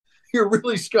you're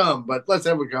really scum, but let's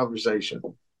have a conversation.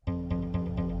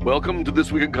 Welcome to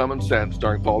This Week in Common Sense,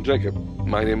 starring Paul Jacob.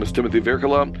 My name is Timothy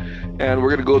Virkala, and we're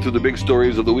going to go through the big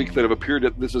stories of the week that have appeared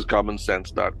at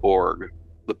thisiscommonsense.org.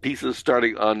 The pieces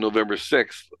starting on November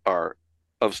 6th are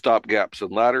of Stopgaps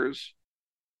and Ladders.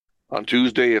 On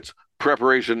Tuesday, it's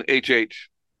Preparation HH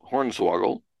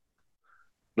Hornswoggle.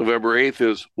 November 8th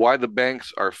is Why the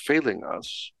Banks Are Failing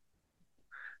Us.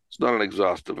 It's not an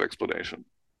exhaustive explanation,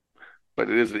 but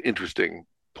it is an interesting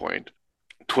point.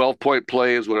 12-point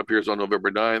play is what appears on November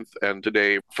 9th, and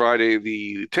today, Friday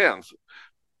the 10th,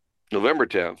 November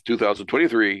 10th,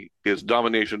 2023, is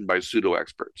Domination by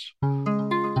Pseudo-experts.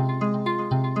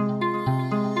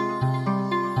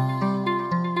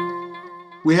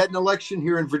 We had an election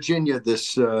here in Virginia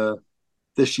this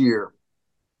year,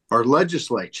 our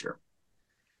legislature,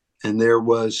 and there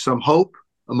was some hope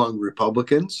among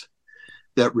Republicans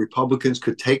that Republicans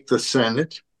could take the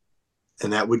Senate,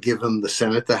 and that would give them the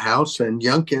Senate, the House, and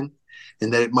Youngkin,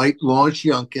 and that it might launch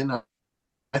Youngkin.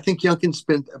 I think Youngkin's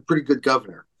been a pretty good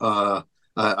governor. I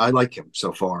like him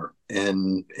so far,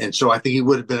 and so I think he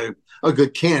would have been a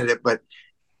good candidate. But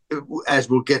as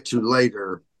we'll get to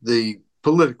later, the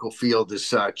political field is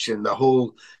such, and the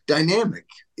whole dynamic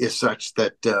is such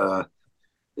that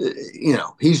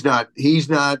he's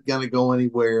not going to go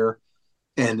anywhere.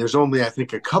 And there's only, I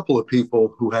think, a couple of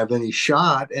people who have any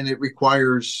shot, and it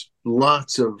requires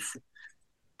lots of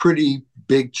pretty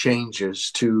big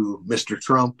changes to Mr.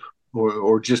 Trump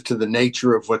or just to the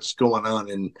nature of what's going on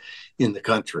in the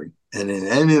country and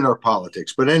in our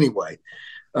politics. But anyway,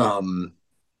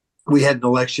 we had an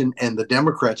election, and the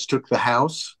Democrats took the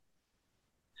House,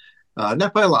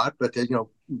 not by a lot, but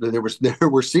there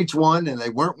were seats won, and they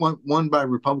weren't won by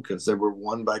Republicans; they were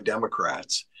won by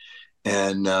Democrats.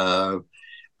 And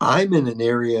I'm in an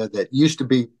area that used to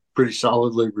be pretty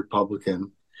solidly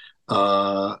Republican,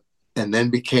 and then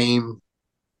became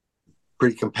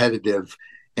pretty competitive.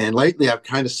 And lately, I've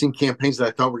kind of seen campaigns that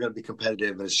I thought were going to be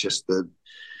competitive, and it's just the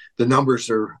numbers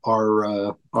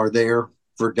are there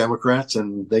for Democrats,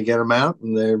 and they get them out,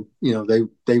 and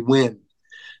they win.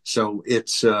 So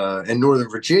it's in Northern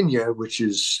Virginia, which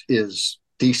is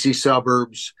DC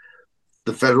suburbs,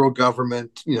 the federal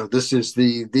government. This is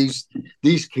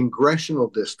these congressional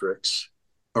districts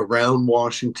around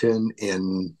Washington,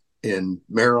 in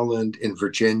Maryland, in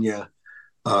Virginia.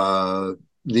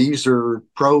 These are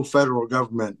pro-federal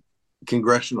government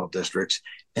congressional districts,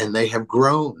 and they have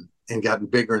grown and gotten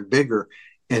bigger and bigger.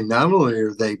 And not only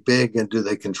are they big and do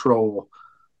they control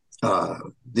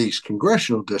these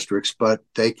congressional districts, but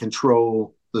they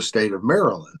control the state of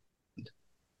Maryland,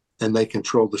 and they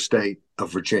control the state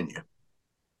of Virginia.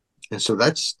 And so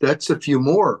that's a few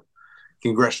more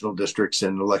congressional districts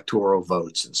and electoral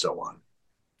votes and so on.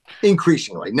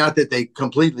 Increasingly, not that they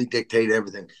completely dictate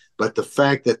everything, but the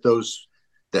fact that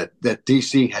that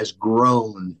DC has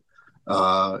grown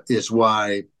is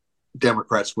why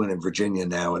Democrats win in Virginia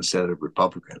now instead of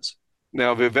Republicans.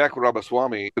 Now, Vivek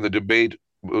Ramaswamy, in the debate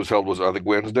was held I think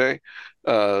Wednesday,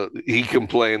 he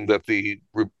complained that the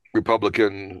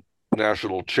Republican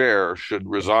national chair should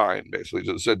resign.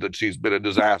 Basically, said that she's been a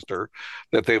disaster,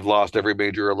 that they've lost every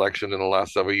major election in the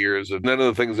last several years, and none of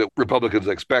the things that Republicans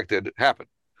expected happened.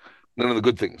 None of the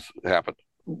good things happened.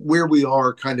 Where we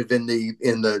are kind of in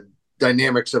the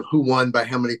dynamics of who won by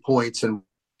how many points and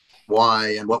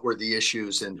why and what were the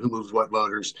issues and who moved what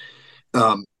voters,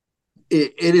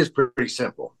 it is pretty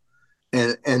simple.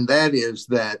 And that is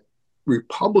that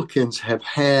Republicans have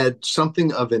had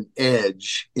something of an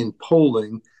edge in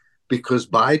polling because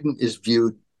Biden is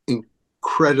viewed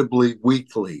incredibly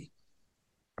weakly.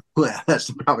 Well, that's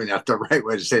probably not the right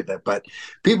way to say that, but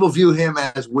people view him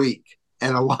as weak.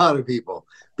 And a lot of people,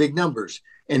 big numbers,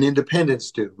 and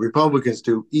independents do, Republicans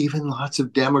do, even lots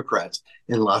of Democrats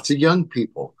and lots of young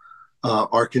people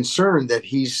are concerned that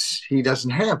he doesn't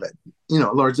have it,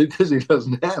 largely because he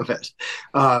doesn't have it.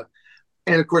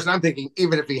 And of course, I'm thinking,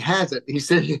 even if he has it, he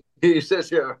says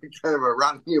kind of a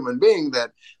rotten human being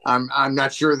that I'm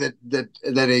not sure that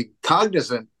a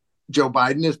cognizant Joe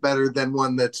Biden is better than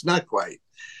one that's not quite.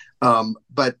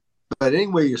 But any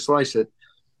way you slice it,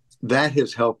 that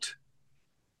has helped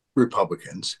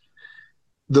Republicans.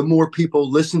 The more people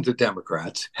listen to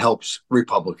Democrats helps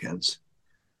Republicans.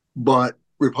 But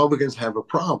Republicans have a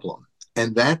problem.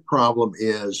 And that problem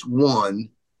is, one,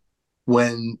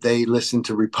 when they listen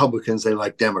to Republicans, they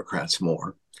like Democrats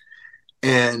more.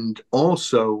 And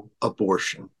also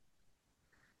abortion.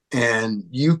 And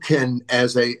you can,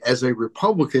 as a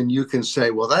Republican, you can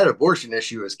say, well, that abortion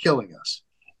issue is killing us.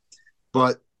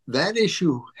 But that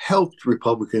issue helped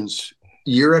Republicans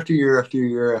year after year after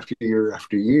year after year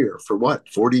after year for what,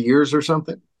 40 years or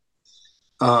something?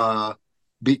 uh,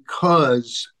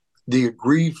 because the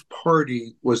aggrieved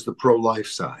party was the pro-life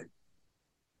side.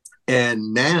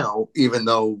 And now, even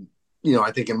though,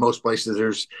 I think in most places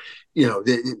there's, you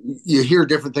hear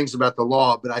different things about the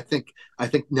law, but I think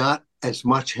not as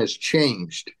much has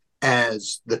changed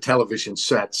as the television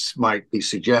sets might be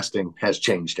suggesting has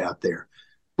changed out there.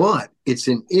 But it's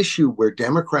an issue where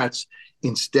Democrats,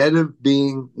 instead of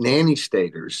being nanny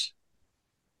staters,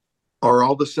 are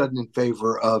all of a sudden in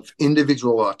favor of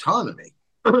individual autonomy.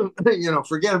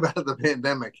 Forget about the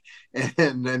pandemic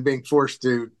and being forced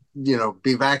to,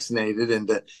 be vaccinated and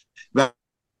to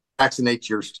vaccinate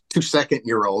your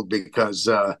 2-second-year-old because,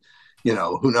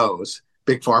 who knows?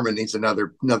 Big Pharma needs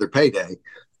another payday.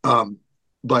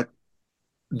 But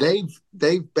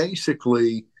they've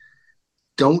basically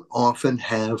don't often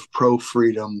have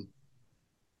pro-freedom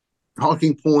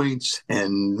talking points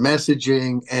and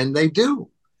messaging, and they do.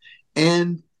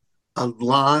 And a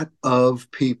lot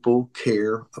of people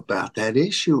care about that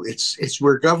issue. It's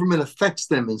where government affects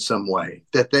them in some way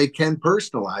that they can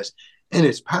personalize, and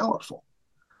it's powerful.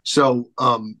 So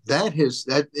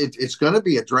it's going to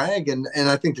be a drag, and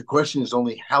I think the question is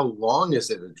only how long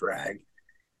is it a drag?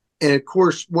 And of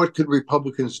course, what could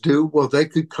Republicans do? Well, they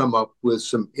could come up with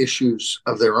some issues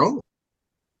of their own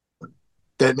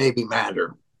that maybe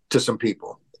matter to some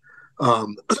people.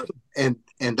 And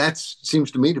that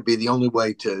seems to me to be the only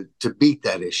way to beat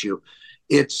that issue.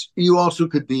 You also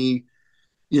could be,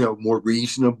 more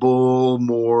reasonable,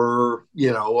 more,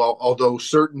 although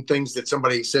certain things that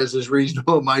somebody says is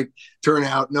reasonable might turn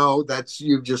out, no,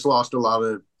 you've just lost a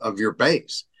lot of your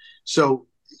base. So,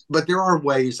 but there are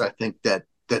ways I think that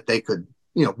they could,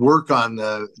 work on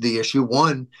the issue.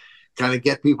 One, kind of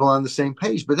get people on the same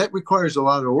page, but that requires a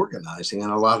lot of organizing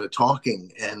and a lot of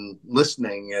talking and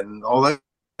listening and all that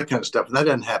kind of stuff. And that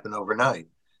doesn't happen overnight.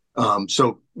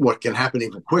 So what can happen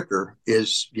even quicker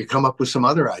is you come up with some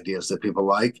other ideas that people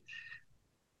like.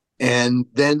 And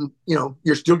then,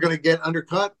 you're still going to get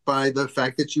undercut by the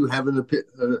fact that you have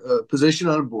a position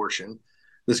on abortion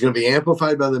that's going to be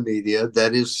amplified by the media.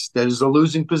 That is a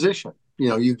losing position.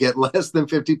 You get less than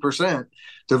 50%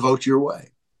 to vote your way.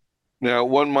 Now,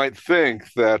 one might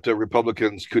think that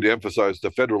Republicans could emphasize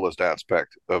the federalist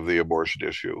aspect of the abortion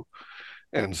issue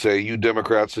and say, you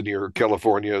Democrats in your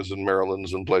Californias and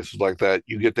Marylands and places like that,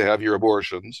 you get to have your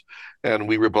abortions. And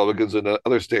we Republicans in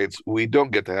other states, we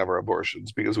don't get to have our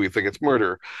abortions because we think it's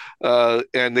murder.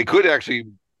 And they could actually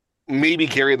maybe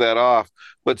carry that off.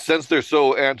 But since they're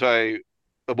so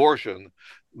anti-abortion,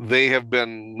 they have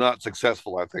been not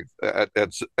successful, I think, at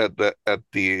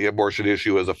the abortion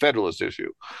issue as a federalist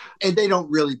issue. And they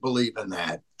don't really believe in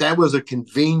that. That was a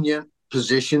convenient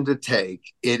position to take.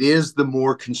 It is the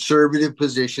more conservative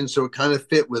position, so it kind of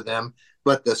fit with them.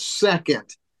 But the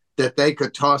second that they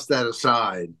could toss that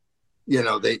aside,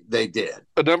 they did.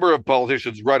 A number of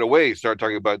politicians right away start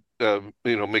talking about,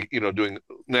 doing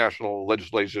national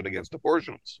legislation against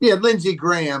abortions. Yeah, Lindsey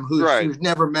Graham, who's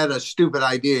never met a stupid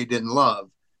idea he didn't love,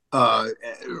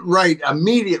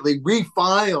 immediately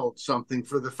refiled something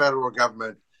for the federal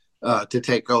government to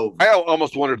take over. I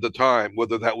almost wondered at the time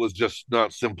whether that was just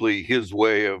not simply his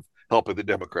way of helping the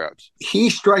Democrats. He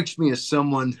strikes me as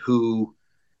someone who,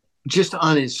 just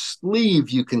on his sleeve,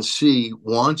 you can see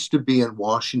wants to be in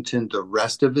Washington the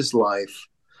rest of his life,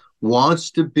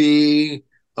 wants to be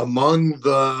among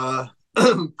the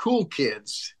cool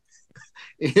kids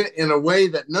in a way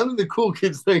that none of the cool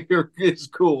kids think is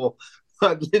cool,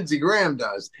 but Lindsey Graham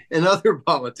does, and other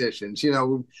politicians,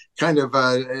 kind of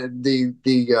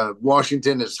the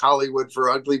Washington is Hollywood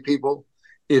for ugly people.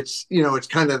 It's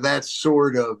kind of that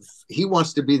sort of, he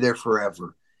wants to be there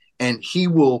forever. And he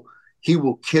will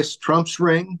kiss Trump's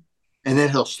ring, and then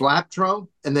he'll slap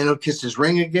Trump, and then he'll kiss his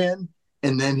ring again.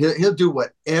 And then he'll do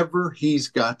whatever he's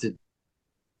got to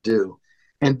do.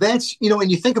 And that's, and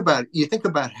you think about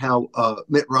how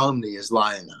Mitt Romney is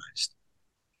lionized.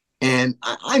 And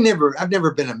I've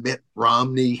never been a Mitt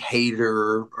Romney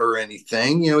hater or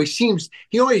anything.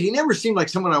 He never seemed like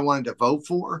someone I wanted to vote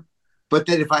for. But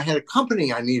that if I had a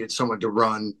company I needed someone to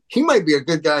run, he might be a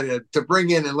good guy to bring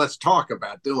in and let's talk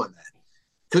about doing that.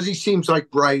 Because he seems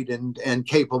like bright and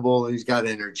capable, and he's got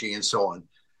energy and so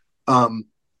on.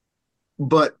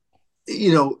 But,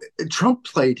 Trump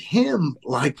played him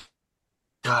like,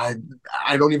 God,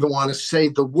 I don't even want to say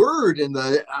the word.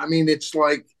 It's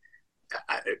like,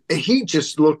 he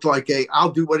just looked like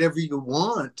I'll do whatever you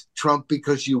want, Trump,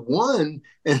 because you won.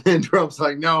 And then Trump's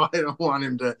like, no, I don't want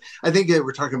him to. I think they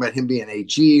were talking about him being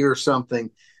AG or something,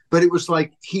 but it was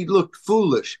like he looked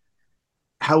foolish.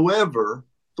 However,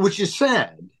 which is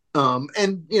sad,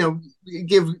 And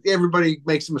give everybody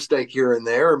makes a mistake here and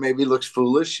there, or maybe looks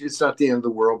foolish. It's not the end of the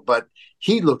world, but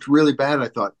he looked really bad, I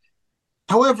thought.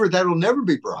 However, that'll never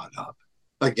be brought up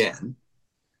again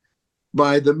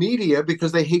by the media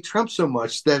because they hate Trump so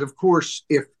much that, of course,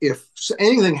 if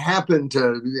anything happened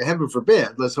to, heaven forbid,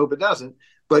 let's hope it doesn't.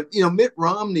 But Mitt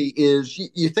Romney is.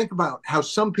 You think about how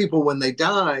some people, when they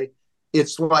die,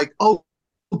 it's like, oh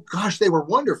gosh, they were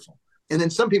wonderful, and then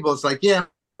some people, it's like, yeah,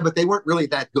 but they weren't really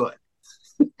that good.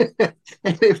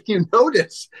 And if you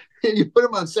notice, you put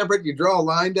them on separate, you draw a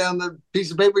line down the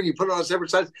piece of paper and you put it on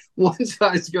separate sides. One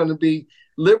side's going to be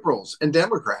liberals and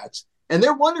Democrats, and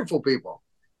they're wonderful people.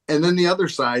 And then the other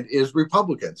side is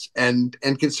Republicans and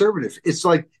conservatives. It's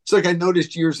like I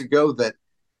noticed years ago that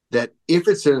if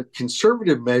it's a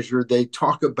conservative measure, they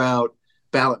talk about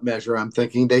ballot measure. I'm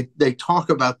thinking they talk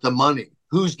about the money,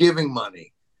 who's giving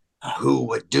money, who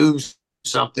would do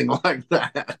something like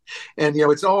that. And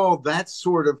it's all that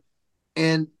sort of,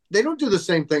 and they don't do the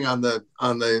same thing on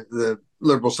the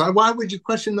liberal side. Why would you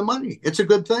question the money? It's a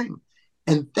good thing.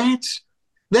 And that's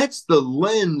the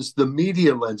lens, the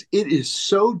media lens. It is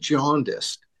so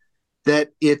jaundiced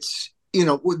that it's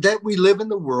that we live in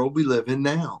the world we live in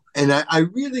now. And I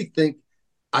really think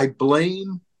I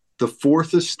blame the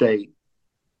Fourth Estate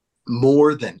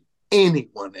more than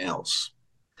anyone else,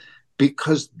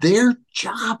 because their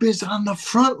job is on the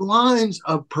front lines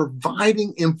of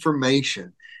providing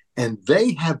information, and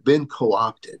they have been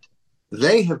co-opted.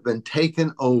 They have been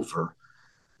taken over.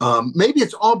 Maybe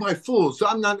it's all by fools. So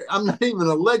I'm not even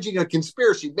alleging a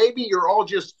conspiracy. Maybe you're all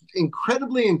just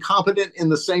incredibly incompetent in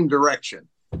the same direction.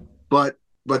 But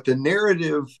the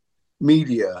narrative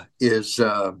media is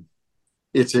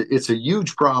it's a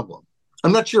huge problem.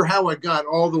 I'm not sure how I got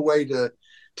all the way to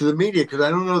the media, because I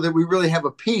don't know that we really have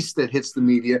a piece that hits the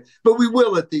media, but we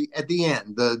will at the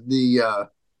end.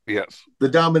 Yes, the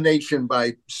domination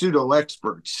by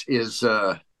pseudo-experts is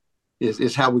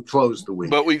how we close the week.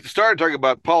 But we started talking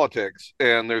about politics,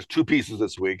 and there's two pieces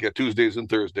this week, at Tuesdays and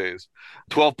Thursdays.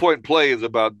 12-point play is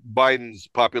about Biden's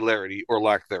popularity or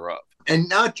lack thereof. And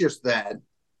not just that,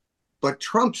 but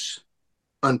Trump's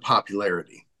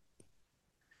unpopularity.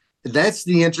 That's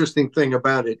the interesting thing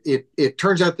about it. It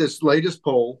turns out this latest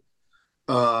poll,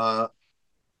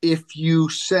 if you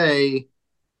say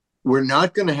we're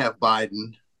not going to have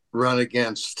Biden run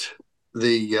against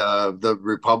the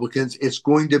Republicans, it's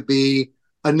going to be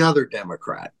another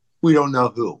Democrat. We don't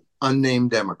know who,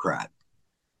 unnamed Democrat.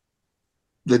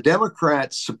 The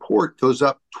Democrat support goes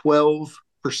up 12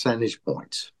 percentage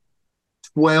points.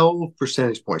 12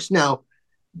 percentage points. Now,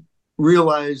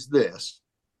 realize this.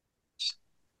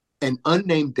 An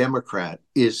unnamed Democrat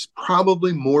is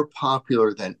probably more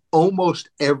popular than almost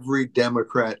every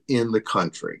Democrat in the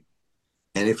country.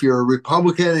 And if you're a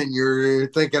Republican and you're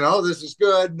thinking, oh, this is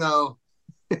good, no,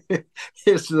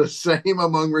 it's the same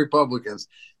among Republicans,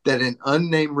 that an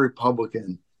unnamed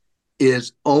Republican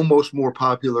is almost more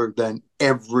popular than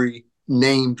every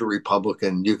named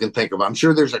Republican you can think of. I'm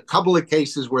sure there's a couple of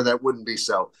cases where that wouldn't be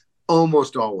so,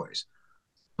 almost always.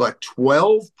 But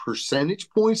 12 percentage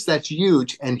points, that's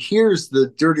huge. And here's the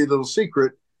dirty little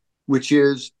secret, which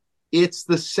is it's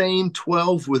the same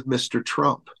 12 with Mr.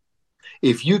 Trump.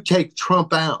 If you take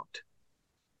Trump out,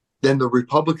 then the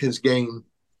Republicans gain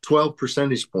 12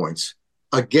 percentage points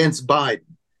against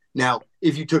Biden. Now,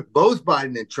 if you took both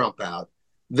Biden and Trump out,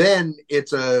 then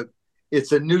it's a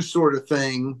new sort of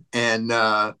thing. And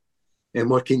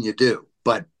what can you do?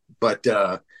 But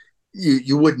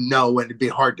you wouldn't know, and it'd be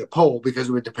hard to poll because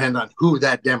it would depend on who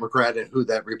that Democrat and who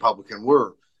that Republican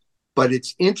were. But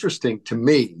it's interesting to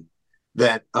me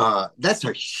that that's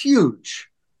a huge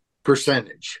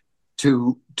percentage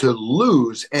to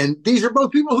lose. And these are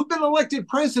both people who've been elected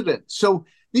president. So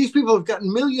these people have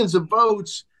gotten millions of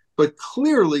votes, but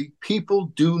clearly people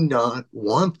do not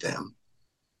want them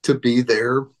to be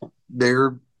the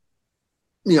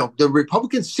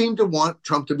Republicans seem to want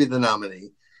Trump to be the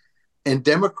nominee. And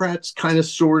Democrats kind of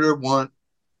sort of want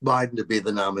Biden to be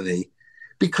the nominee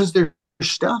because they're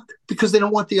stuck, because they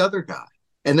don't want the other guy.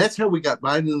 And that's how we got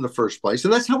Biden in the first place.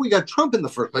 And that's how we got Trump in the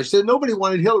first place. So nobody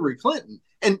wanted Hillary Clinton.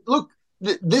 And look,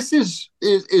 this is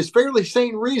fairly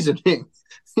sane reasoning.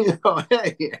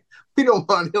 Hey, we don't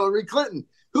want Hillary Clinton.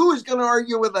 Who is going to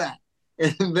argue with that?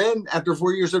 And then after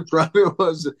 4 years of Trump, it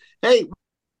was, hey,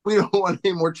 we don't want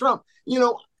any more Trump.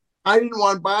 I didn't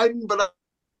want Biden, but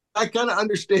I kind of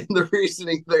understand the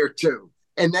reasoning there too.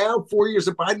 And now 4 years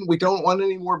of Biden, we don't want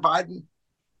any more Biden.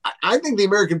 I think the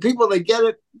American people, they get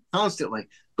it constantly.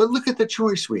 But look at the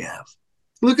choice we have.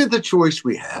 Look at the choice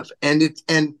we have. And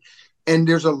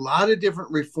there's a lot of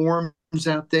different reforms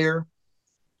out there.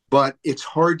 but it's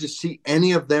hard to see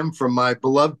any of them, from my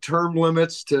beloved term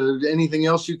limits to anything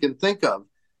else you can think of,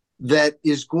 that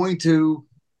is going to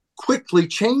quickly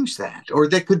change that, or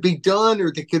that could be done,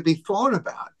 or that could be thought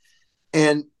about.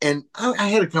 And I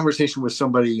had a conversation with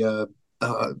somebody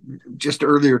just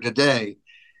earlier today,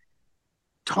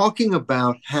 talking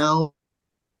about how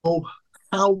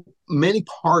many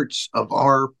parts of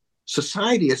our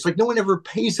society, it's like no one ever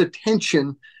pays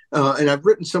attention. And I've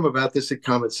written some about this at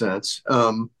Common Sense.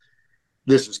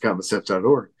 This is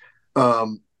commonsense.org.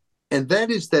 And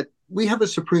that is that we have a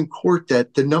Supreme Court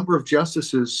that the number of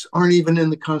justices aren't even in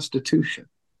the Constitution.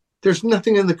 There's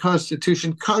nothing in the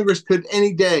Constitution. Congress could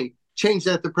any day change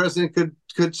that. The president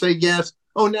could say yes.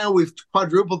 Oh, now we've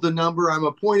quadrupled the number. I'm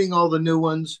appointing all the new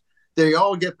ones. They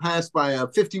all get passed by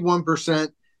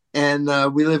 51%.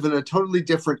 And we live in a totally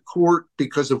different court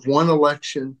because of one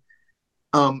election.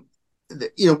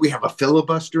 We have a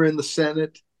filibuster in the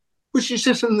Senate, which is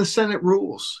just in the Senate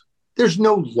rules. There's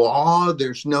no law.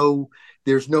 There's no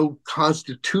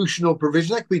constitutional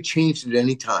provision that can be changed at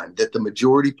any time that the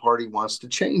majority party wants to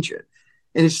change it.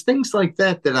 And it's things like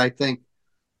that I think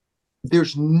we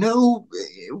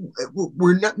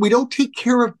don't take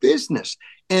care of business.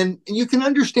 And you can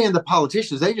understand the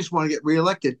politicians, they just want to get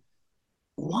reelected.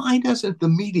 Why doesn't the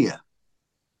media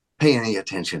pay any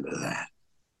attention to that?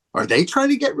 Are they trying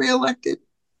to get reelected?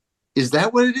 Is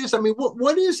that what it is? I mean,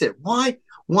 what is it? Why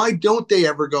don't they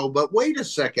ever go, but wait a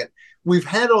second, we've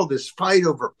had all this fight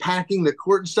over packing the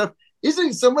court and stuff.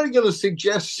 Isn't somebody going to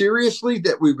suggest seriously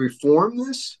that we reform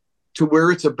this to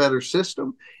where it's a better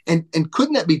system? And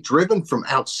couldn't that be driven from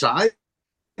outside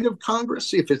of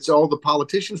Congress if it's all the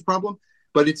politicians' problem?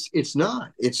 But it's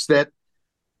not. It's that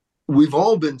we've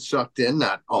all been sucked in,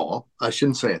 not all, I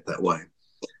shouldn't say it that way.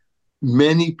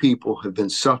 Many people have been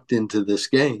sucked into this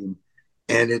game,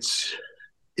 and it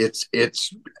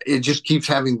just keeps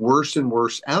having worse and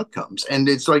worse outcomes. And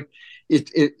it's like,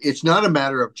 it's not a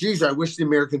matter of, geez, I wish the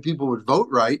American people would vote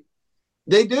right.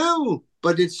 They do,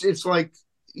 but it's like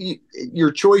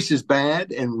your choice is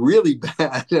bad and really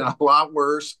bad and a lot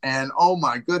worse. And oh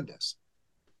my goodness.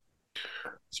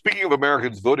 Speaking of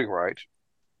Americans voting right,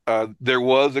 there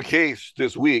was a case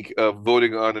this week of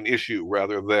voting on an issue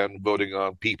rather than voting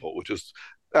on people, which is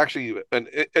actually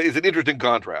is an interesting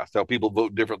contrast, how people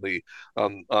vote differently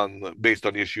based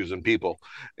on issues and people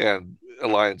and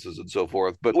alliances and so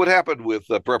forth. But what happened with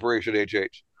Preparation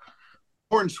HH?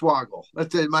 Hornswoggle.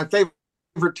 That's my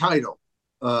favorite title.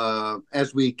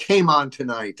 As we came on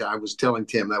tonight, I was telling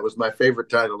Tim that was my favorite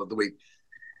title of the week.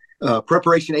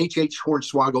 Preparation HH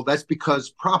Hornswoggle. That's because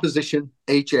Proposition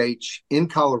HH in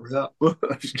Colorado,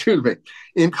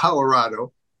 in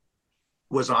Colorado,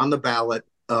 was on the ballot.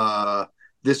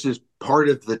 This is part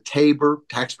of the TABOR,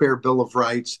 Taxpayer Bill of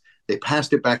Rights. They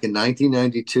passed it back in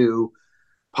 1992.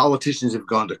 Politicians have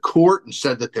gone to court and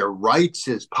said that their rights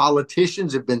as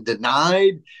politicians have been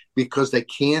denied because they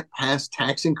can't pass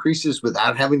tax increases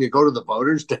without having to go to the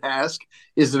voters to ask,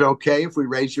 is it okay if we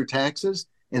raise your taxes?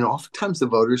 And oftentimes the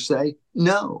voters say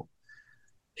no.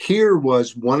 Here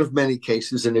was one of many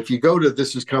cases. And if you go to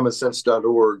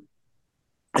thisiscommonsense.org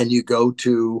and you go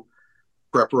to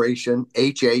Preparation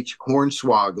HH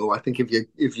Hornswoggle, I think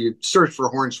if you search for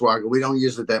Hornswoggle, we don't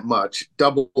use it that much.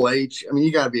 Double H. I mean,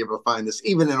 you got to be able to find this.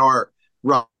 Even in our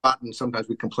rotten, sometimes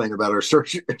we complain about our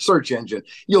search engine.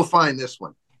 You'll find this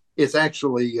one. It's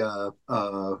actually, and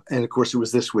of course, it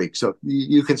was this week. So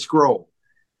you can scroll.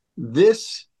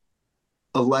 This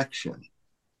election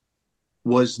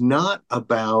was not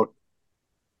about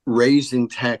raising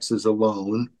taxes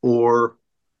alone or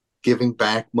giving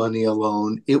back money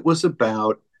alone. It was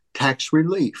about tax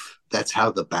relief. That's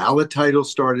how the ballot title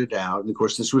started out. And of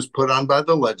course, this was put on by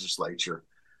the legislature.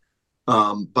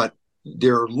 But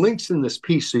there are links in this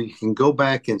piece so you can go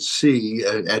back and see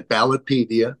at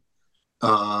Ballotpedia.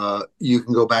 You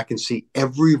can go back and see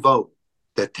every vote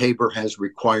that TABOR has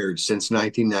required since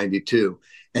 1992.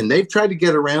 And they've tried to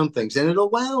get around things, and it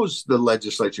allows the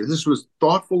legislature. This was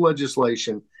thoughtful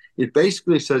legislation. It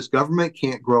basically says government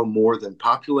can't grow more than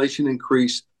population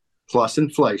increase plus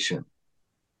inflation.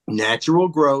 Natural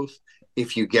growth,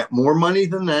 if you get more money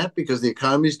than that because the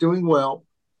economy is doing well,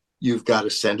 you've got to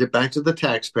send it back to the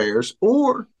taxpayers,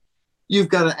 or you've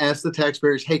got to ask the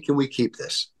taxpayers, hey, can we keep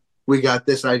this? We got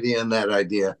this idea and that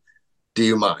idea. Do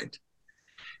you mind?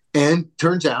 And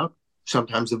turns out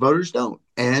sometimes the voters don't.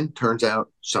 And turns out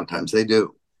sometimes they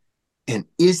do. And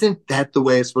isn't that the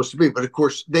way it's supposed to be? But of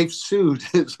course, they've sued.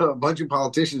 A bunch of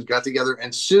politicians got together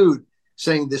and sued,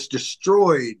 saying this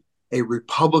destroyed a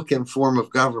Republican form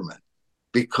of government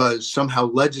because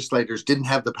somehow legislators didn't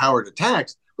have the power to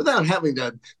tax without having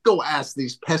to go ask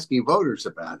these pesky voters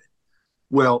about it.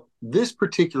 Well, this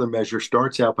particular measure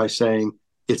starts out by saying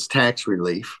it's tax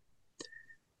relief,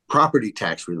 property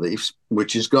tax relief,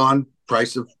 which has gone,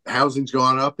 price of housing's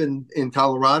gone up in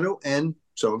Colorado, and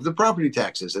so have the property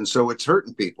taxes. And so it's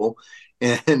hurting people,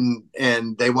 and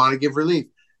they want to give relief.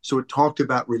 So it talked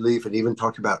about relief. It even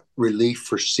talked about relief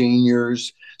for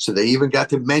seniors. So they even got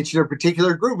to mention a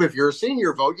particular group. If you're a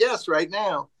senior, vote yes right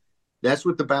now. That's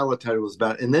what the ballot title was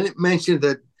about. And then it mentioned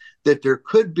that there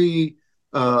could be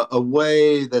a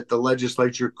way that the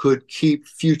legislature could keep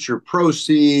future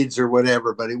proceeds or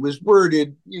whatever, but it was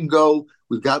worded. You can go,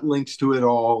 we've got links to it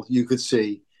all. You could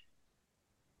see.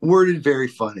 Worded very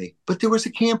funny, but there was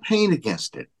a campaign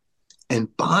against it.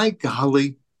 And by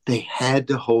golly, they had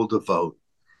to hold a vote.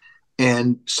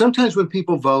 And sometimes when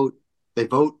people vote, they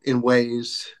vote in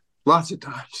ways, lots of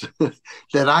times,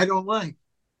 that I don't like.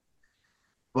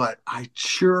 But I'd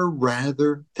sure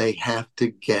rather they have to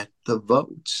get the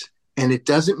votes. And it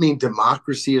doesn't mean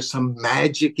democracy is some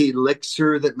magic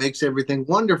elixir that makes everything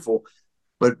wonderful.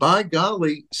 But by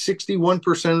golly,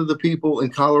 61% of the people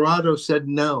in Colorado said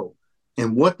no.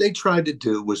 And what they tried to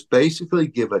do was basically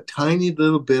give a tiny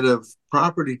little bit of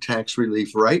property tax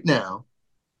relief right now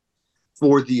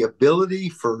for the ability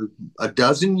for a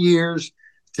dozen years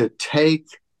to take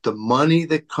the money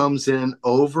that comes in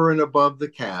over and above the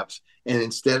caps, and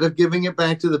instead of giving it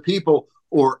back to the people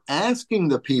or asking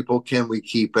the people, can we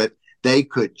keep it, they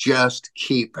could just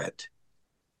keep it.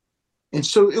 And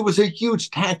so it was a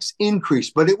huge tax increase,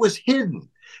 but it was hidden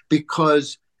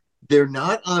because they're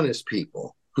not honest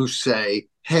people who say,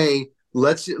 hey,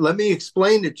 let me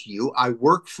explain it to you. I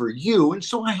work for you, and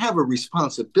so I have a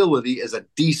responsibility as a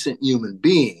decent human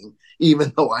being.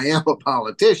 Even though I am a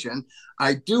politician,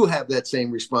 I do have that same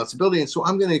responsibility, and so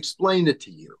I'm going to explain it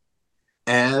to you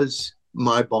as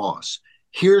my boss.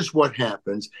 Here's what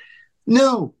happens.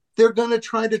 No, they're going to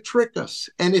try to trick us,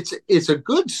 and it's a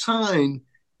good sign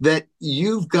that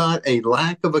you've got a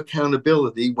lack of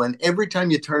accountability when every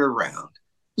time you turn around,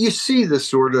 you see the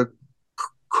sort of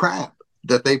crap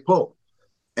that they pull.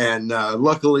 And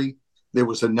luckily, there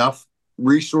was enough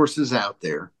resources out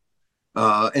there.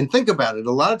 And think about it.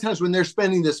 A lot of times when they're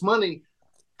spending this money,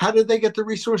 how did they get the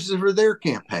resources for their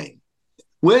campaign?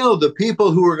 Well, the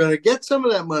people who are going to get some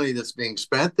of that money that's being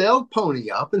spent, they'll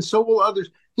pony up, and so will others,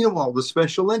 all the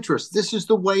special interests. This is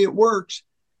the way it works.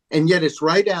 And yet it's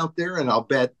right out there, and I'll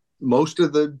bet most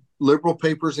of the liberal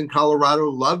papers in Colorado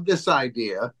love this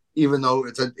idea, even though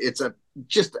it's a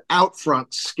just out front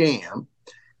scam.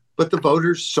 But the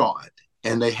voters saw it,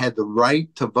 and they had the right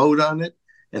to vote on it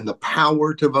and the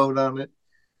power to vote on it,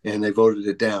 and they voted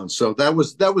it down. So that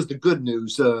was the good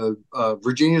news.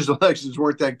 Virginia's elections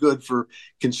weren't that good for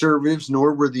conservatives,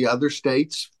 nor were the other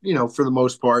states, for the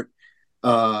most part.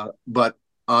 But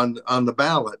on the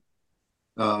ballot,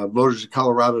 voters of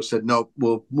Colorado said, no,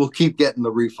 we'll keep getting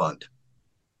the refund.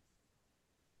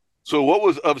 So what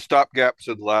was of Stopgaps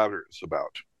and Ladders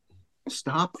about?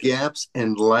 Stopgaps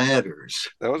and Ladders.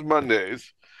 That was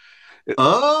Mondays.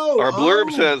 Our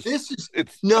blurb says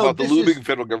it's about the looming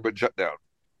federal government shutdown.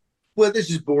 Well, this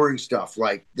is boring stuff,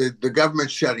 like the government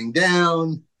shutting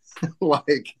down,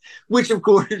 which of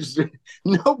course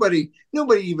nobody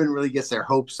even really gets their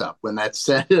hopes up when that's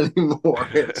said anymore.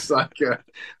 It's like,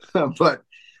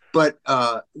 but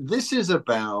this is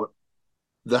about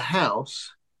the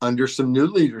House under some new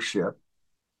leadership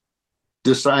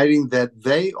deciding that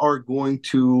they are going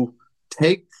to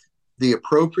take the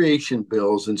appropriation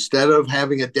bills, instead of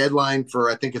having a deadline for,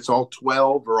 I think it's all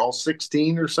 12 or all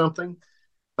 16 or something.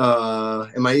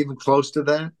 Am I even close to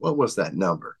that? What was that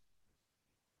number?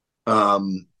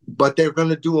 But they're going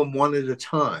to do them one at a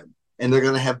time, and they're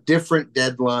going to have different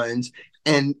deadlines,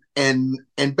 and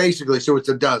basically, so it's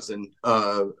a dozen.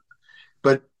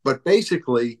 But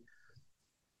basically,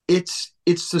 it's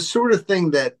the sort of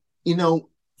thing that,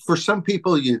 for some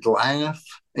people you'd laugh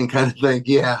and kind of think,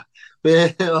 yeah,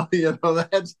 well,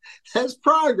 that's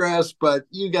progress, but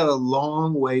you got a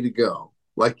long way to go.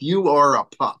 Like, you are a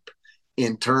pup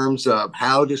in terms of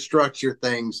how to structure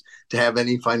things to have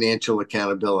any financial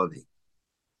accountability.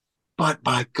 But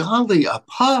by golly, a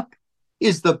pup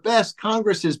is the best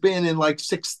Congress has been in like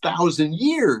 6,000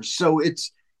 years. So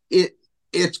it's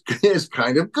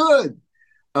kind of good.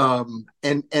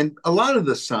 And a lot of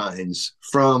the signs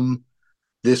from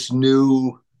this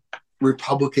new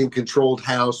Republican-controlled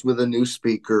House with a new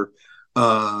speaker,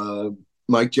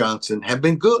 Mike Johnson, have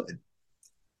been good.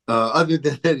 Other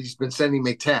than that, he's been sending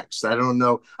me texts. I don't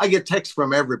know. I get texts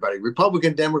from everybody,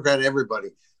 Republican, Democrat, everybody.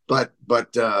 But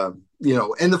and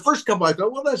the first couple I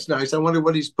thought, well, that's nice. I wonder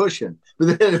what he's pushing.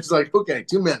 But then it's like, okay,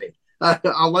 too many.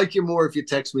 I'll like you more if you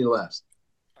text me less.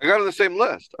 I got on the same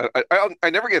list. I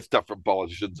never get stuff from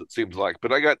politicians, it seems like,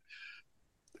 but I got,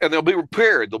 and they'll be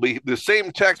repaired. They'll be the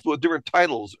same text but with different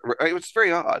titles. It's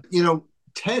very odd.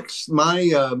 Text.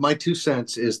 My 2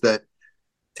 cents is that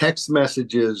text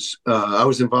messages. I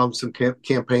was involved in some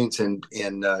campaigns in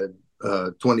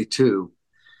 22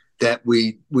 that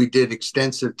we did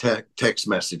extensive text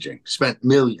messaging, spent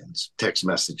millions text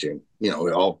messaging,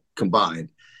 all combined,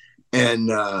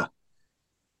 and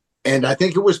I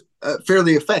think it was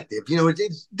fairly effective.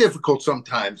 It's difficult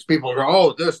sometimes. People go,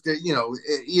 "Oh, this,"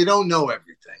 you don't know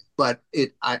everything, but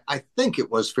I think it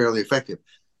was fairly effective.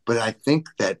 But I think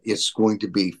that it's going to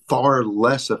be far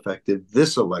less effective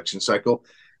this election cycle,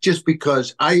 just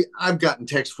because I've gotten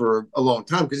text for a long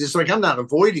time, because it's like I'm not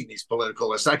avoiding these political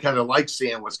lists. I kind of like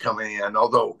seeing what's coming in,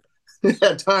 although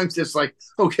at times it's like,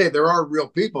 okay, there are real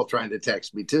people trying to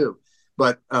text me too,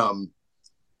 but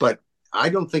I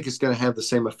don't think it's going to have the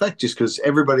same effect, just because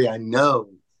everybody I know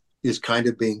is kind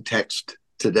of being texted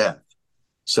to death.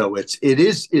 So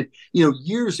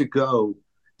years ago,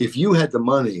 if you had the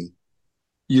money,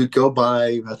 you'd go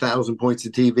buy 1,000 points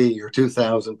of TV or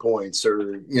 2,000 points,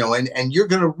 or and you're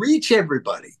going to reach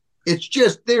everybody. It's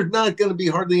just there's not going to be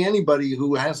hardly anybody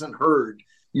who hasn't heard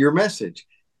your message.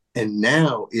 And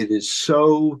now it is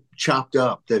so chopped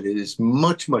up that it is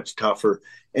much, much tougher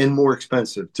and more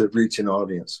expensive to reach an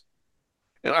audience.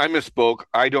 And I misspoke.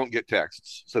 I don't get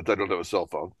texts since I don't have a cell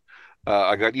phone.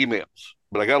 I got emails,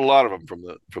 but I got a lot of them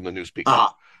from the new speaker.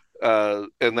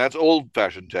 And that's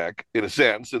old-fashioned tech in a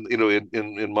sense, and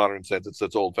in modern sense,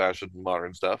 it's old-fashioned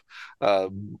modern stuff.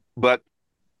 But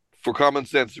for common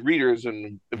sense readers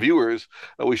and viewers,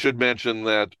 we should mention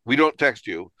that we don't text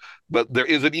you, but there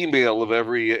is an email of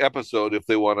every episode if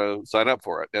they want to sign up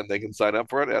for it, and they can sign up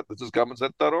for it at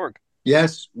thisiscommonsense.org.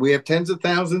 Yes, we have tens of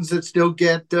thousands that still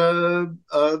get the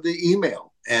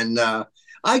email, and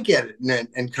I get it,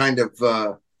 and kind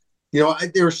of.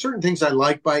 There are certain things I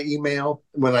like by email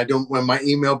when my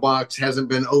email box hasn't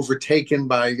been overtaken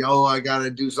by, I got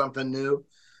to do something new.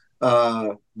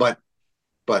 But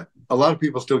a lot of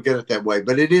people still get it that way.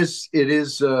 But it is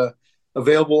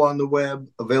available on the web,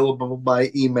 available by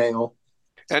email.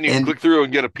 And you can click through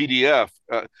and get a PDF.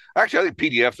 Actually, I think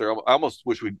PDFs are. I almost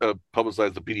wish we'd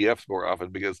publicize the PDFs more often,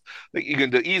 because you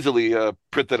can easily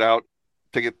print that out,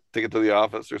 take it to the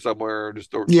office or somewhere,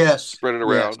 or spread it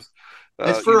around. Yes.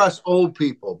 It's for us old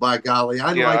people, by golly.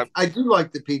 I do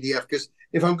like the PDF, because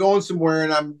if I'm going somewhere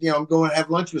and I'm going to have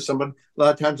lunch with someone, a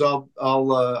lot of times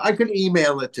I can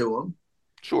email it to them.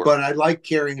 Sure. But I like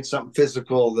carrying something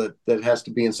physical that has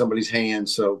to be in somebody's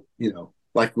hands. So,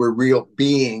 like we're real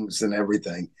beings and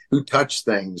everything who touch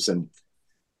things and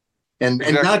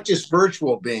not just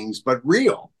virtual beings, but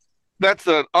real. That's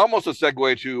almost a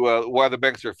segue to why the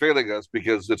banks are failing us,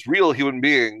 because it's real human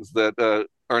beings that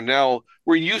are now,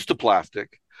 we're used to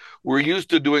plastic. We're used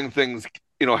to doing things,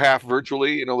 half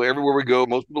virtually. Everywhere we go,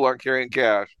 most people aren't carrying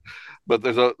cash, but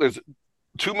there's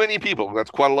too many people. That's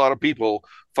quite a lot of people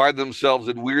find themselves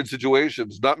in weird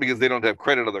situations, not because they don't have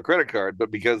credit on their credit card,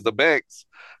 but because the banks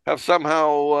have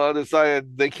somehow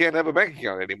decided they can't have a bank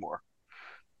account anymore.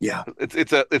 Yeah,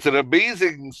 it's an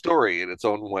amazing story in its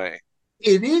own way.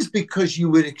 It is, because you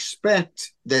would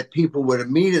expect that people would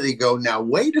immediately go, now,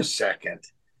 wait a second.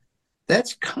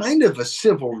 That's kind of a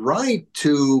civil right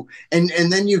to, and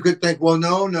then you could think, well,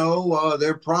 no,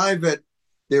 they're private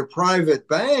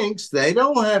banks. They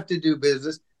don't have to do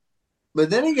business. But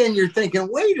then again, you're thinking,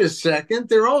 wait a second,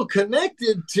 they're all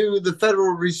connected to the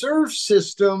Federal Reserve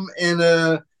System,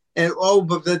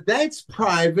 but that's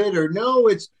private, or no,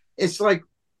 it's like,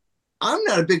 I'm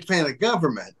not a big fan of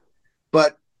government,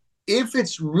 but if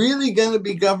it's really going to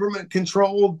be government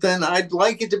controlled, then I'd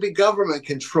like it to be government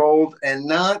controlled and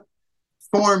not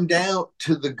farmed out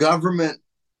to the government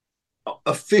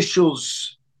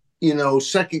officials,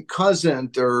 second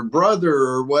cousin or brother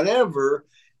or whatever.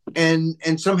 And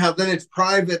somehow then it's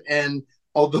private. And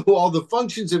although all the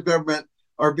functions of government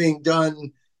are being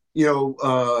done,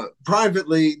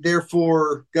 privately,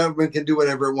 therefore government can do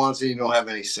whatever it wants and you don't have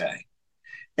any say.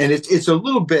 And it's a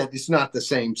little bit, it's not the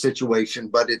same situation,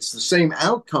 but it's the same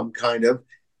outcome kind of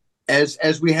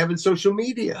as we have in social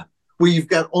media, where you've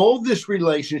got all this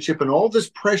relationship and all this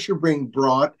pressure being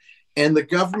brought, and the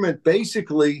government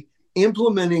basically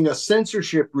implementing a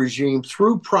censorship regime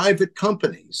through private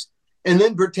companies and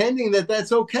then pretending that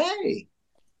that's okay.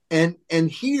 And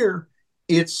here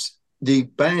it's the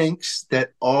banks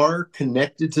that are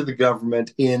connected to the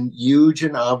government in huge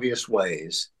and obvious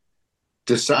ways,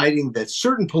 deciding that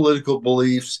certain political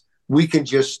beliefs, we can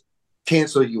just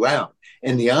cancel you out.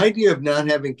 And the idea of not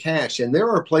having cash, and there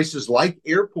are places like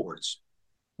airports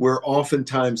where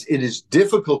oftentimes it is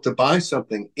difficult to buy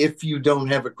something if you don't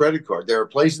have a credit card. There are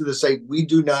places that say we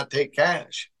do not take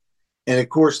cash. And of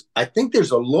course, I think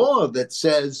there's a law that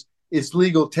says it's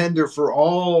legal tender for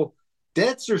all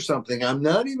debts or something. I'm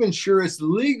not even sure it's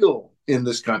legal in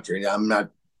this country. I'm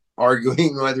not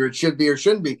arguing whether it should be or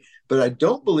shouldn't be, but I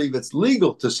don't believe it's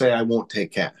legal to say I won't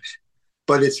take cash.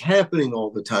 But it's happening all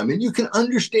the time. And you can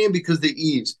understand because the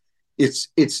ease.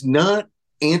 It's not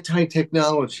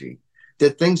anti-technology.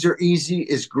 That things are easy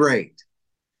is great.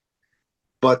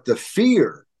 But the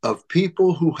fear of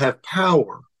people who have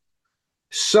power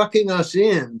sucking us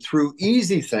in through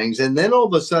easy things and then all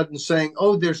of a sudden saying,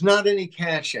 oh, there's not any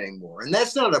cash anymore. And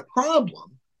that's not a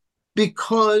problem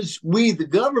because we, the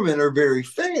government, are very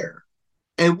fair.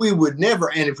 And we would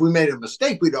never, and if we made a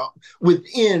mistake,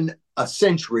 within a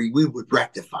century, we would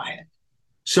rectify it.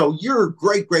 So your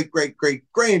great, great, great, great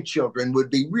grandchildren would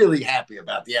be really happy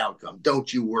about the outcome.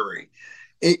 Don't you worry.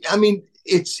 It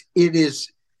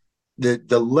is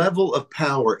the level of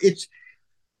power.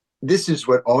 This is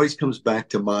what always comes back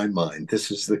to my mind.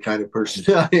 This is the kind of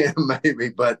person I am, maybe,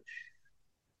 but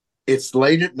it's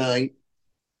late at night.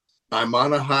 I'm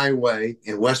on a highway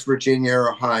in West Virginia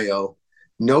or Ohio.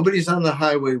 Nobody's on the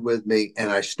highway with me, and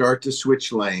I start to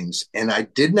switch lanes. And I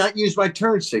did not use my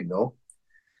turn signal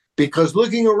because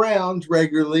looking around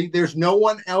regularly, there's no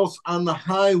one else on the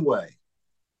highway.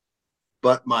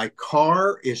 But my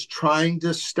car is trying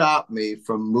to stop me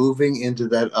from moving into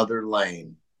that other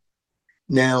lane.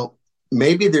 Now,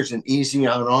 maybe there's an easy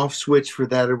on-off switch for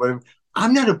that or whatever.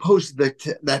 I'm not opposed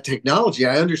to that technology.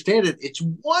 I understand it. It's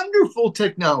wonderful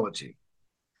technology.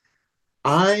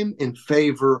 I'm in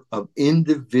favor of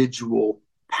individual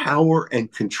power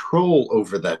and control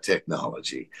over that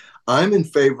technology. I'm in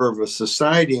favor of a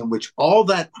society in which all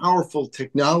that powerful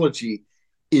technology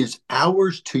is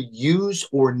ours to use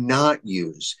or not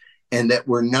use, and that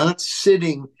we're not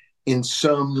sitting in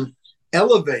some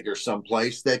elevator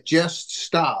someplace that just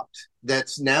stopped,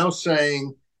 that's now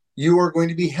saying you are going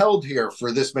to be held here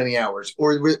for this many hours,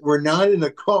 or we're not in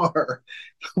a car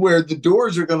where the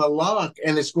doors are going to lock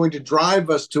and it's going to drive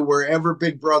us to wherever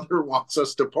Big Brother wants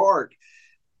us to park.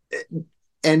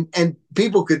 And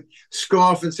people could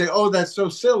scoff and say, oh, that's so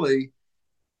silly.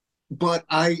 But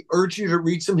I urge you to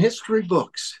read some history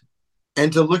books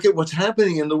and to look at what's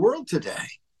happening in the world today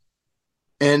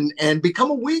and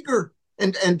become a Uyghur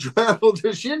and travel to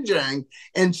Xinjiang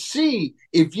and see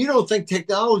if you don't think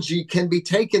technology can be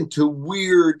taken to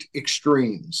weird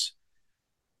extremes.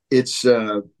 It's,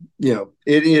 it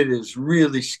is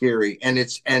really scary.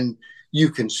 And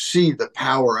you can see the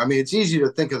power. I mean, it's easy to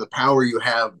think of the power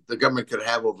the government could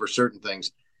have over certain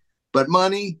things, but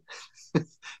money,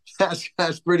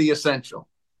 that's pretty essential.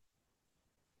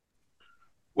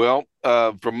 Well,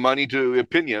 from money to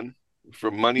opinion,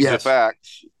 from money to Yes.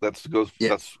 facts, that's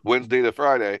Wednesday to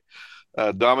Friday.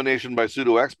 Domination by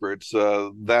pseudo-experts,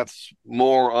 that's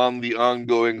more on the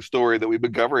ongoing story that we've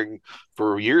been covering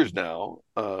for years now.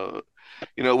 It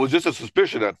was just a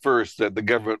suspicion at first that the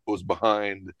government was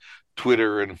behind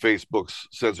Twitter and Facebook's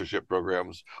censorship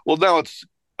programs. Well, now it's,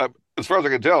 as far as I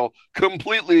can tell,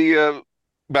 completely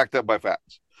backed up by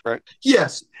facts, right?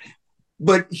 Yes.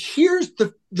 But here's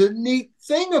the neat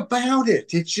thing about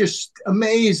it. It's just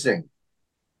amazing.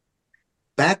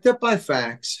 Backed up by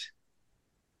facts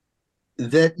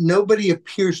that nobody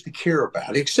appears to care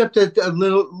about, except a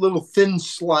little thin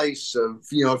slice of,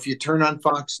 if you turn on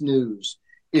Fox News,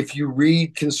 if you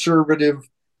read conservative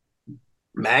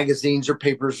magazines or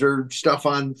papers or stuff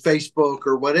on Facebook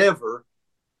or whatever,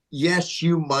 yes,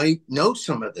 you might know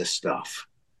some of this stuff.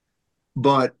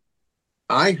 But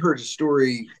I heard a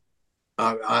story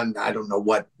on I don't know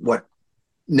what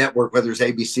network, whether it's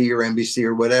ABC or NBC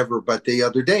or whatever, but the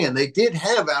other day, and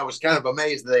I was kind of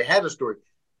amazed that they had a story,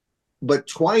 but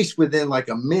twice within like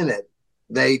a minute,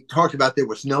 they talked about there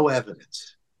was no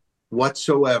evidence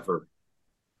whatsoever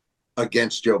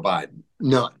against Joe Biden.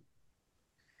 None.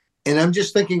 And I'm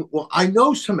just thinking, well, I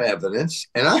know some evidence,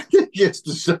 and I think it's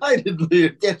decidedly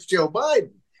against Joe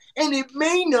Biden. And it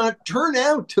may not turn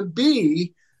out to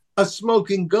be a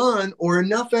smoking gun or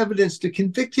enough evidence to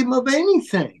convict him of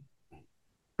anything.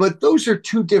 But those are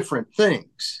two different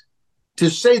things. To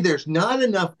say there's not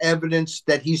enough evidence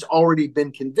that he's already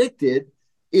been convicted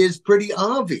is pretty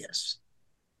obvious.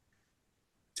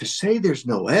 To say there's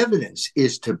no evidence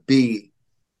is to be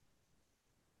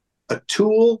a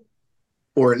tool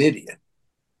or an idiot.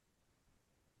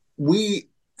 We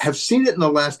have seen it in the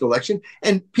last election,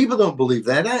 and people don't believe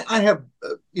that. I have,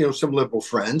 some liberal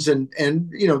friends, and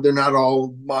they're not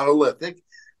all monolithic,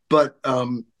 but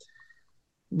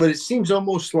it seems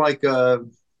almost like,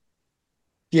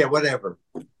 whatever.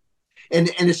 And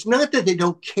it's not that they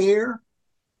don't care,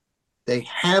 they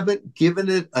haven't given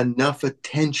it enough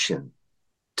attention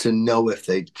to know if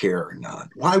they'd care or not.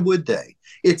 Why would they?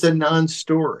 It's a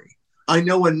non-story. I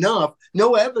know enough,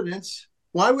 no evidence.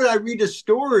 Why would I read a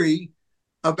story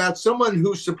about someone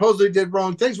who supposedly did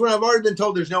wrong things when I've already been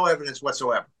told there's no evidence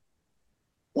whatsoever?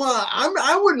 Well,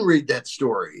 I wouldn't read that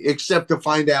story except to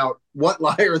find out what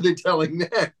lie are they telling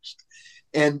next.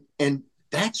 And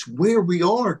that's where we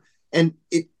are. And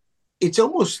it's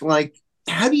almost like,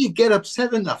 how do you get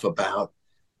upset enough about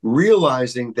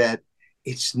realizing that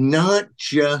it's not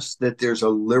just that there's a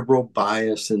liberal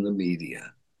bias in the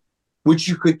media, which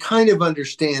you could kind of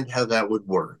understand how that would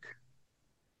work.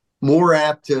 More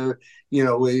apt to,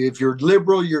 if you're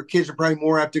liberal, your kids are probably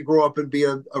more apt to grow up and be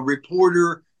a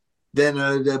reporter than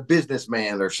a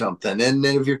businessman or something. And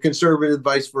then if you're conservative,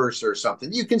 vice versa or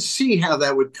something. You can see how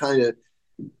that would kind of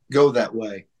go that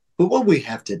way. But what we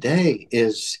have today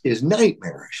is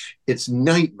nightmarish. It's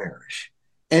nightmarish.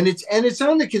 And it's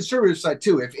on the conservative side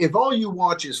too. If all you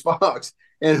watch is Fox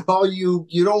and all you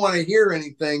don't want to hear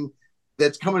anything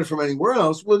that's coming from anywhere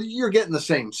else, well, you're getting the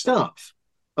same stuff,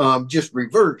 just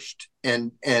reversed.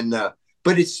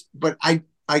 But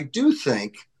I do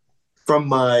think from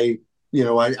my,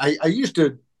 I used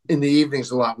to in the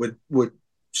evenings a lot would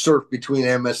surf between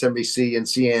MSNBC and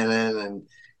CNN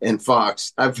and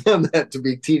Fox. I've found that to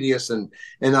be tedious and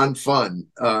unfun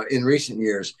in recent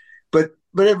years.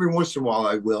 But every once in a while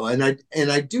I will, and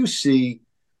I do see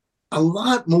a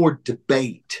lot more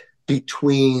debate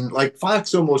between, like,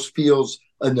 Fox almost feels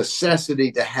a necessity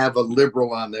to have a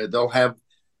liberal on there. They'll have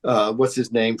what's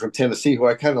his name from Tennessee, who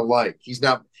I kind of like. He's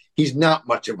not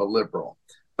much of a liberal.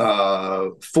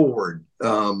 Ford.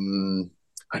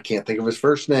 I can't think of his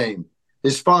first name.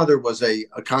 His father was a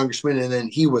congressman, and then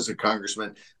he was a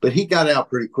congressman, but he got out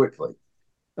pretty quickly.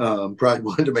 Probably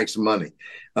wanted to make some money,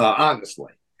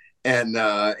 honestly. And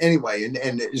anyway, and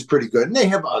it's pretty good. And they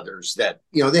have others that,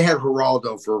 they had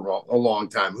Geraldo for a long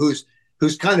time, who's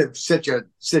kind of such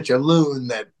a loon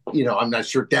that, I'm not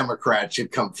sure Democrat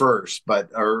should come first,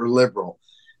 or liberal.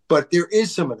 But there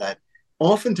is some of that.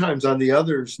 Oftentimes on the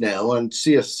others now, on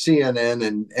CNN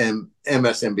and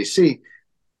MSNBC,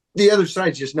 the other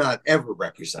side's just not ever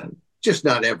represented. Just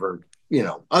not ever,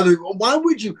 why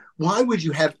would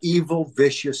you have evil,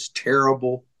 vicious,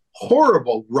 terrible,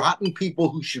 horrible, rotten people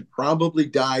who should probably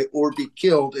die or be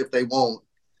killed if they won't?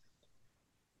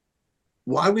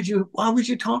 Why would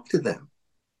you talk to them?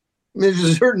 I mean, there's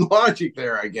a certain logic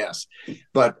there, I guess.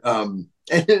 But and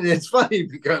it's funny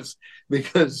because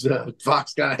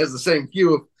Fox kind of has the same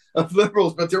view of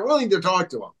liberals, but they're willing to talk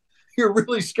to them. You're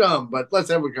really scum, but let's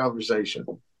have a conversation.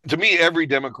 To me, every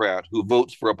Democrat who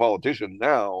votes for a politician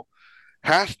now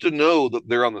has to know that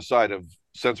they're on the side of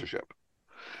censorship,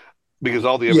 because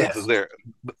all the evidence is there.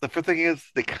 But the thing is,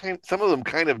 some of them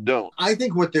kind of don't. I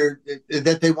think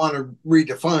that they want to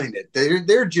redefine it.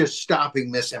 They're just stopping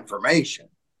misinformation.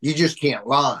 You just can't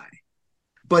lie.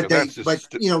 But that's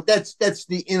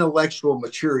the intellectual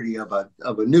maturity of a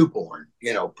newborn,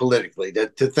 politically,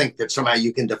 to think that somehow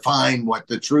you can define what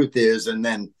the truth is and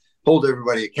then hold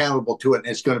everybody accountable to it, and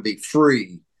it's going to be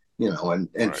free, and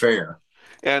right. Fair.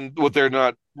 And what they're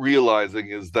not realizing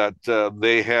is that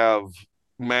they have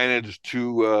managed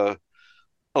to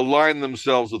align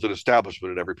themselves with an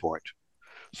establishment at every point.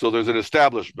 So there's an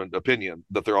establishment opinion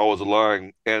that they're always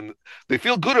aligning, and they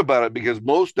feel good about it because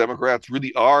most Democrats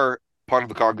really are part of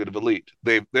the cognitive elite.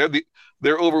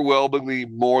 They're overwhelmingly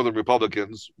more than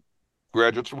Republicans,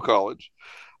 graduates from college.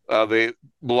 They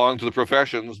belong to the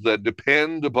professions that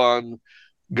depend upon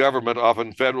government,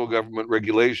 often federal government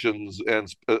regulations and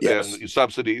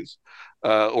subsidies,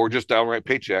 or just downright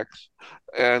paychecks.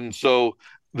 And so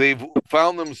they've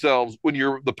found themselves, when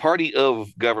you're the party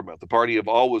of government, the party of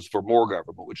always for more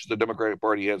government, which the Democratic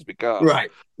Party has become. Right.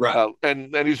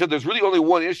 And you said there's really only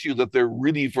one issue that they're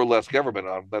really for less government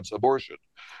on, that's abortion.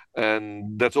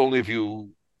 And that's only if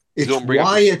you don't bring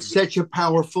why it's such a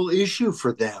powerful issue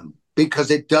for them, because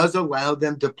it does allow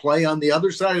them to play on the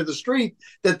other side of the street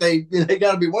that they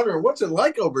got to be wondering, what's it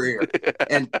like over here?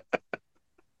 And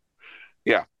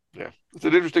yeah. It's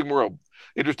an interesting world,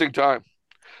 interesting time.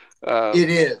 It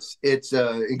is. It's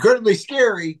incredibly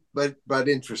scary, but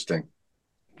interesting.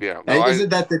 Yeah. No, isn't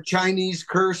that the Chinese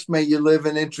curse? May you live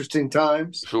in interesting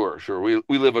times. Sure. We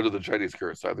live under the Chinese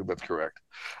curse. I think that's correct.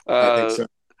 I think so.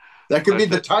 That could be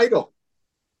the title.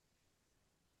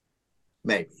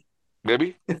 Maybe. Tell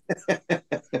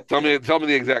me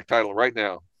the exact title right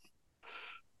now.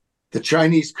 The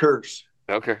Chinese curse.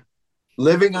 Okay.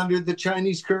 Living under the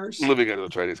Chinese curse. Living under the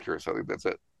Chinese curse. I think that's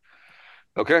it.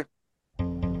 Okay.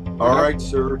 All right,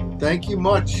 sir. Thank you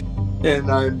much.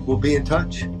 and I will be in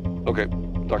touch. Okay.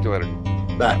 Talk to you later.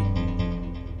 Bye.